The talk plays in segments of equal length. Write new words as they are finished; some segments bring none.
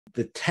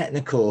the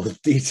technical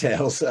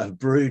details of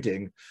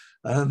brooding.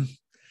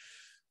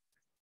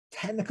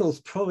 Technical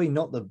is probably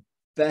not the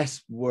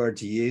best word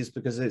to use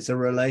because it's a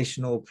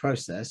relational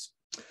process.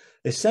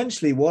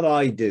 Essentially, what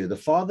I do, the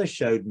Father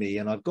showed me,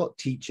 and I've got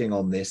teaching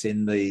on this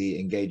in the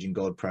Engaging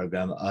God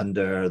program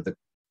under the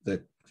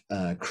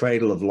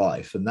Cradle of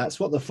Life, and that's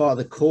what the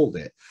Father called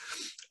it.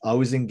 I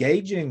was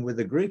engaging with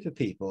a group of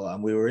people,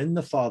 and we were in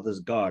the Father's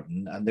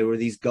garden, and there were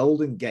these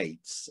golden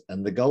gates,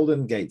 and the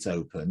golden gates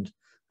opened,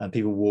 and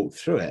people walked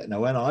through it.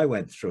 Now, when I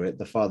went through it,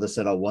 the Father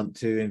said, I want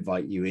to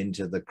invite you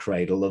into the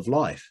Cradle of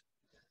Life.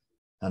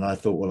 And I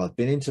thought, well, I've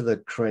been into the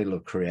cradle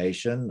of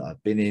creation.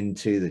 I've been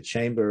into the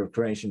chamber of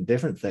creation,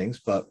 different things,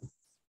 but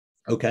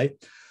okay.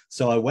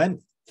 So I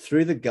went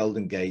through the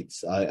golden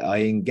gates.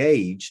 I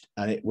engaged,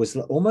 and it was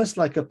almost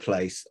like a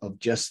place of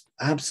just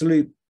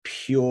absolute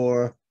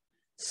pure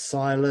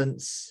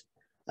silence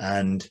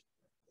and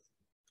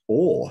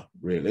awe,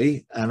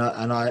 really. And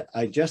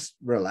I just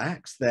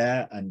relaxed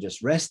there and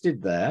just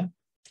rested there.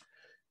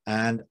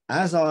 And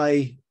as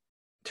I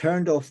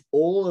turned off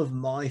all of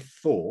my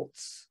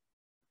thoughts,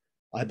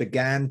 I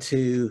began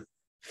to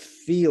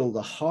feel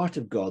the heart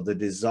of God, the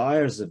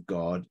desires of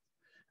God,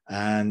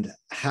 and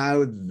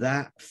how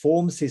that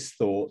forms his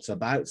thoughts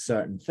about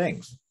certain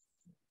things.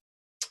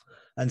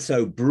 And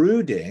so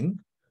brooding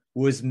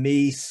was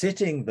me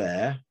sitting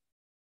there,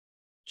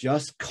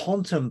 just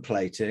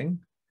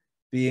contemplating,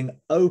 being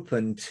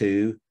open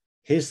to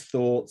his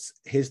thoughts,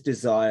 his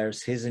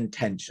desires, his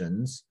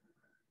intentions,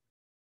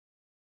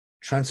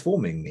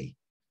 transforming me.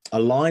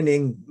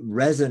 Aligning,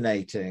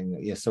 resonating.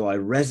 Yeah, so I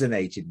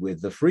resonated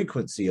with the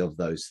frequency of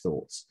those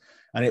thoughts.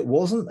 And it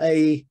wasn't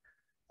a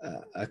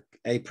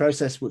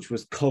process which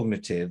was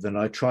cognitive, and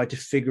I tried to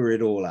figure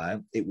it all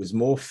out. It was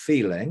more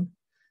feeling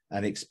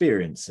and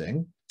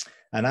experiencing.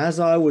 And as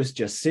I was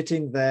just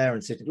sitting there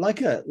and sitting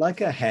like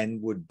a hen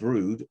would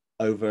brood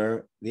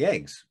over the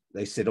eggs.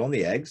 They sit on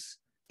the eggs,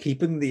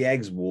 keeping the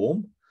eggs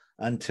warm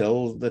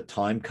until the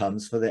time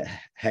comes for the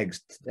eggs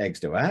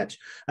to hatch.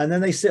 And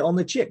then they sit on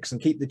the chicks and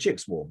keep the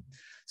chicks warm.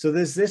 So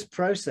there's this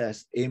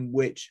process in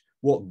which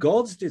what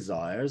God's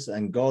desires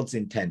and God's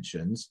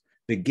intentions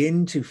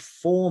begin to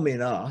form in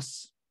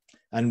us,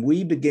 and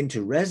we begin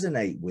to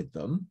resonate with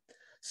them,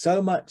 so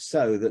much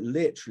so that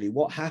literally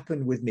what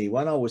happened with me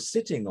when I was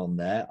sitting on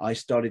there, I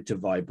started to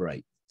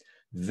vibrate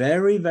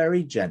very,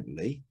 very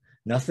gently,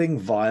 nothing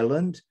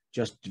violent,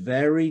 just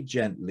very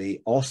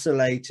gently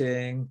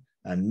oscillating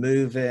and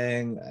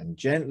moving and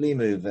gently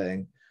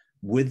moving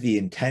with the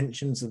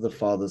intentions of the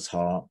Father's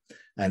heart.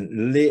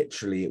 And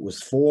literally it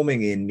was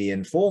forming in me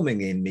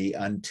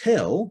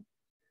until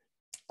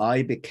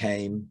I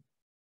became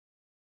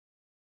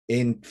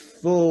in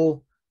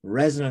full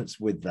resonance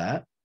with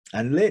that.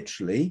 And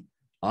literally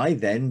I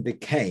then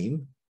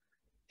became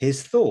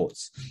his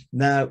thoughts.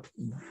 Now,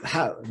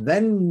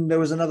 then there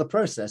was another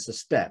process, a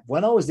step.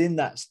 When I was in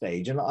that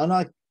stage,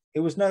 it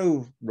was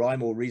no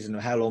rhyme or reason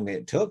of how long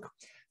it took.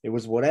 It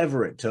was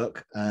whatever it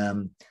took.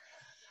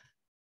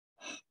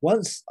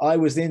 Once I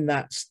was in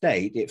that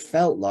state, it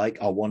felt like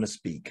I want to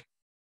speak,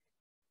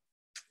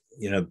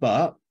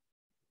 but,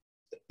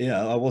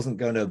 I wasn't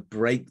going to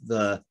break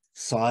the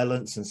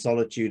silence and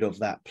solitude of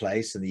that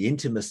place and the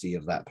intimacy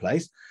of that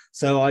place.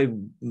 So I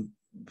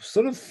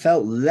sort of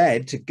felt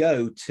led to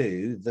go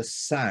to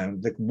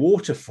the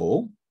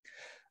waterfall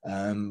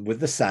with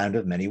the sound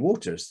of many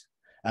waters.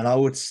 And I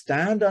would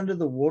stand under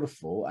the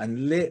waterfall,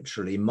 and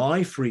literally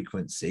my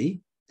frequency,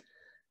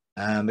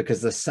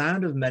 because the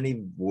sound of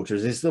many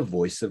waters is the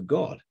voice of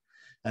God.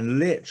 And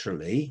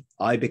literally,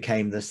 I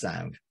became the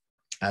sound.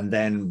 And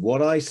then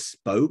what I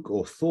spoke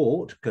or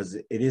thought, because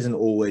it isn't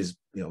always,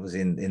 it was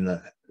in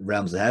the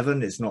realms of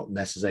heaven, it's not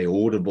necessarily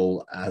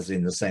audible as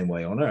in the same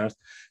way on earth,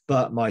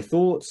 but my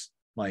thoughts,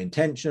 my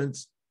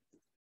intentions,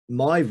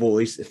 my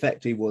voice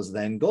effectively was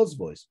then God's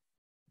voice.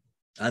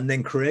 And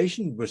then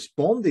creation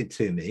responded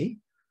to me.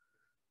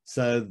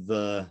 So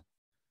the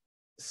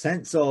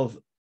sense of,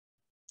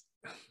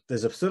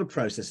 there's a sort of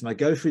process, and I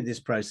go through this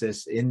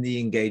process in the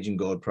Engaging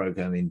God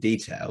program in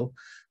detail,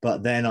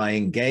 but then I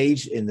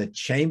engage in the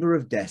chamber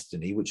of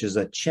destiny, which is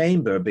a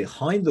chamber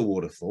behind the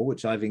waterfall,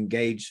 which I've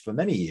engaged for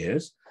many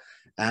years.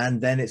 And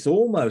then it's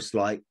almost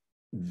like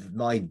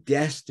my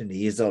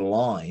destiny is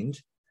aligned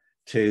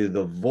to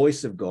the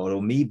voice of God,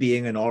 or me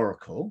being an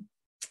oracle.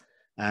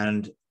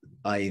 And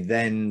I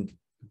then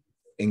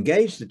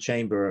engage the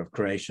chamber of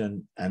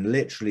creation, and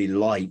literally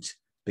light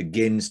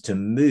begins to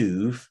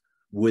move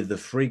with the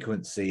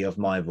frequency of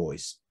my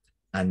voice.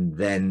 And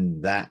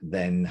then that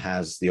then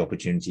has the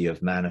opportunity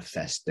of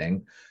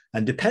manifesting.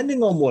 And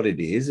depending on what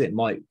it is, it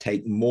might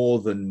take more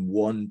than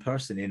one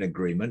person in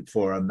agreement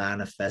for a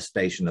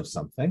manifestation of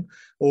something,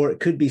 or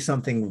it could be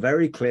something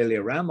very clearly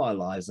around my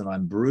lives, and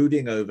I'm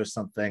brooding over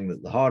something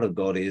that the heart of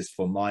God is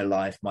for my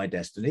life, my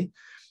destiny.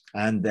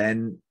 And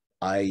then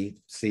I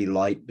see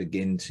light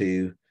begin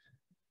to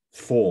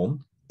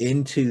form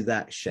into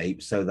that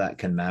shape so that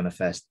can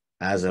manifest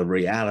as a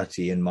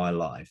reality in my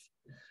life.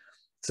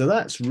 So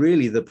that's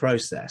really the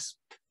process.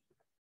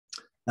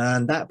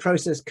 And that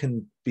process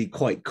can be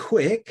quite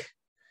quick,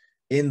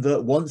 in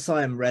that once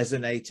I am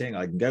resonating,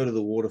 I can go to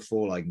the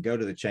waterfall, I can go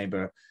to the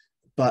chamber,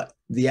 but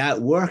the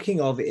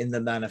outworking of it in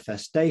the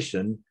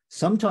manifestation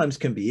sometimes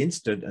can be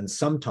instant, and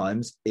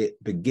sometimes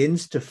it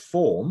begins to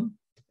form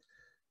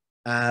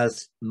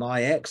as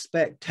my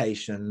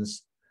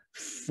expectations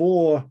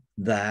for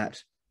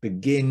that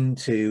begin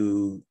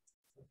to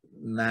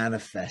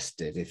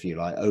manifest it, if you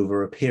like,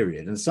 over a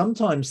period. And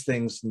sometimes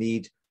things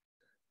need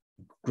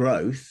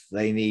growth.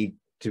 They need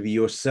to be,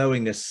 you're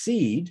sowing a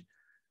seed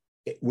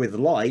with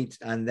light,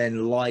 and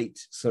then light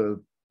sort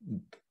of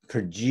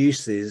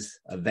produces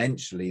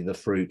eventually the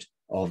fruit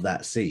of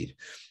that seed.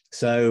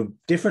 So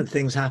different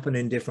things happen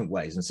in different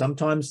ways, and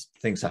sometimes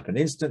things happen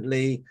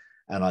instantly,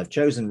 and I've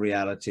chosen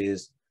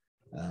realities.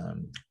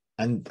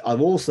 And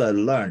I've also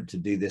learned to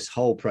do this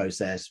whole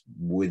process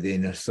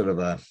within a sort of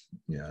a,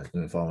 I don't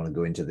know if I want to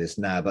go into this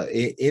now, but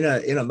in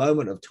a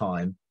moment of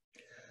time,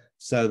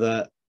 so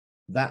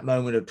that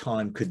moment of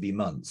time could be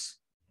months,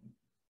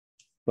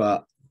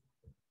 but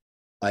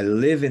I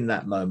live in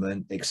that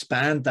moment,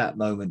 expand that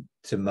moment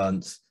to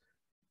months,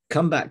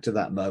 come back to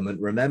that moment,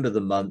 remember the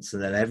months,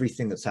 and then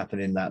everything that's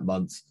happened in that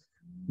month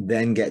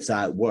then gets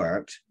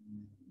outworked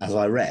as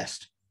I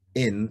rest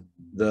in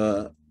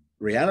the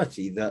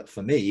reality that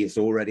for me, it's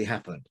already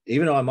happened.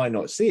 Even though I might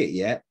not see it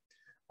yet,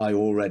 I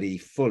already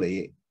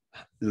fully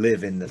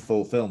live in the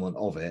fulfillment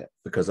of it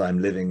because I'm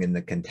living in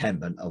the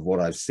contentment of what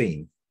I've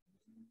seen.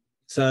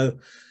 So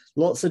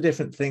lots of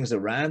different things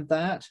around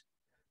that.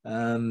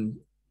 And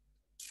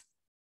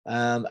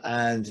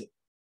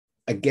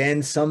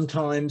again,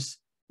 sometimes,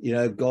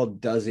 God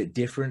does it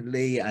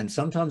differently. And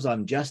sometimes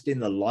I'm just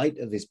in the light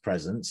of his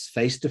presence,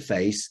 face to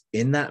face,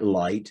 in that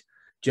light,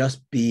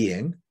 just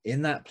being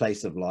in that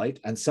place of light.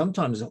 And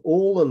sometimes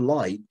all the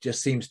light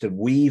just seems to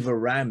weave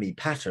around me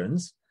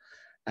patterns,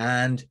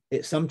 and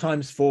it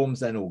sometimes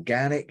forms an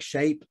organic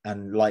shape,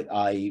 and like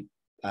I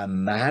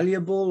am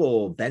malleable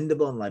or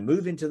bendable, and I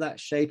move into that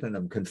shape and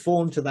I'm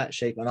conformed to that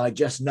shape. And I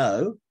just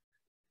know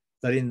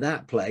that in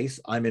that place,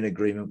 I'm in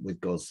agreement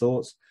with God's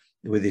thoughts,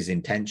 with his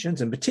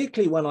intentions. And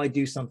particularly when I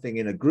do something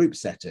in a group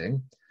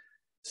setting,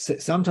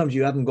 sometimes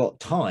you haven't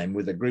got time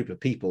with a group of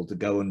people to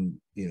go and,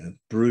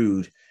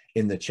 brood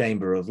in the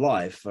chamber of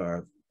life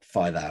for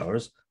 5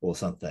 hours or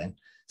something.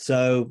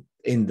 So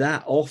in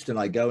that, often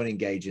I go and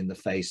engage in the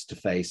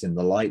face-to-face, in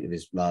the light of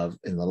his love,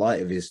 in the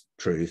light of his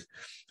truth,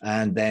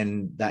 and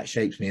then that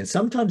shapes me. And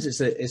sometimes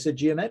it's a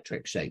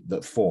geometric shape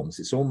that forms.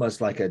 It's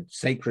almost like a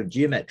sacred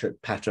geometric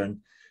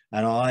pattern,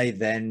 and I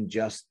then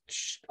just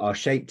are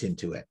shaped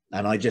into it.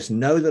 And I just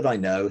know that I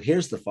know,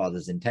 here's the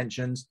Father's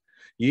intentions.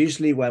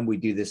 Usually when we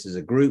do this as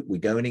a group, we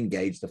go and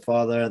engage the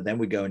Father, then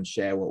we go and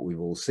share what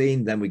we've all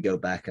seen, then we go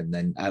back and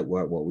then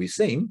outwork what we've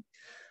seen.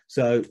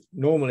 So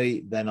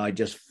normally then I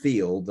just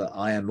feel that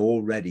I am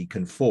already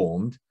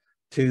conformed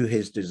to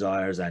his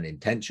desires and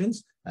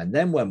intentions. And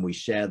then when we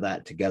share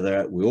that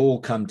together, we all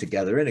come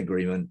together in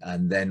agreement,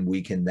 and then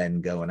we can then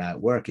go and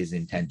outwork his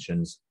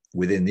intentions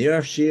within the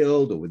earth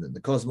shield or within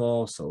the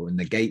cosmos or in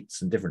the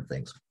gates and different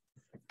things.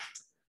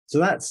 So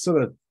that's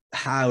sort of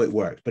how it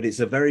works, but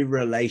it's a very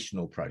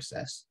relational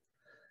process.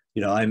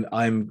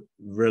 I'm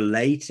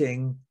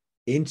relating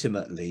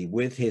intimately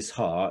with his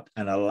heart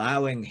and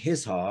allowing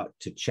his heart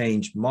to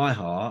change my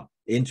heart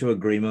into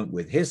agreement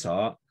with his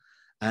heart,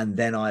 and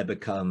then I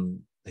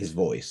become his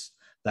voice.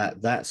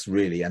 That's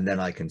really, and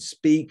then I can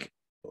speak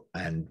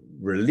and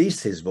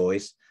release his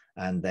voice,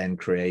 and then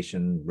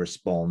creation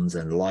responds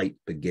and light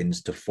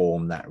begins to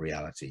form that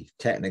reality,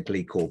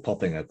 technically called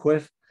popping a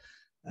quiff.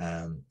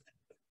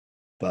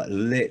 But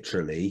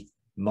literally,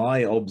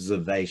 my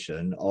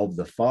observation of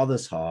the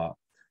Father's heart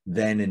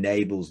then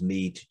enables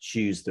me to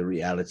choose the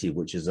reality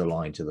which is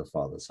aligned to the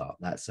Father's heart.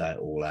 That's how it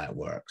all out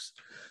works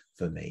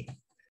for me.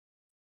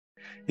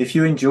 If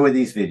you enjoy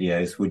these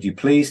videos, would you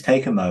please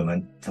take a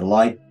moment to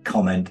like,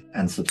 comment,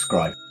 and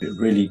subscribe? It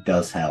really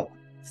does help.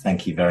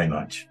 Thank you very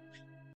much.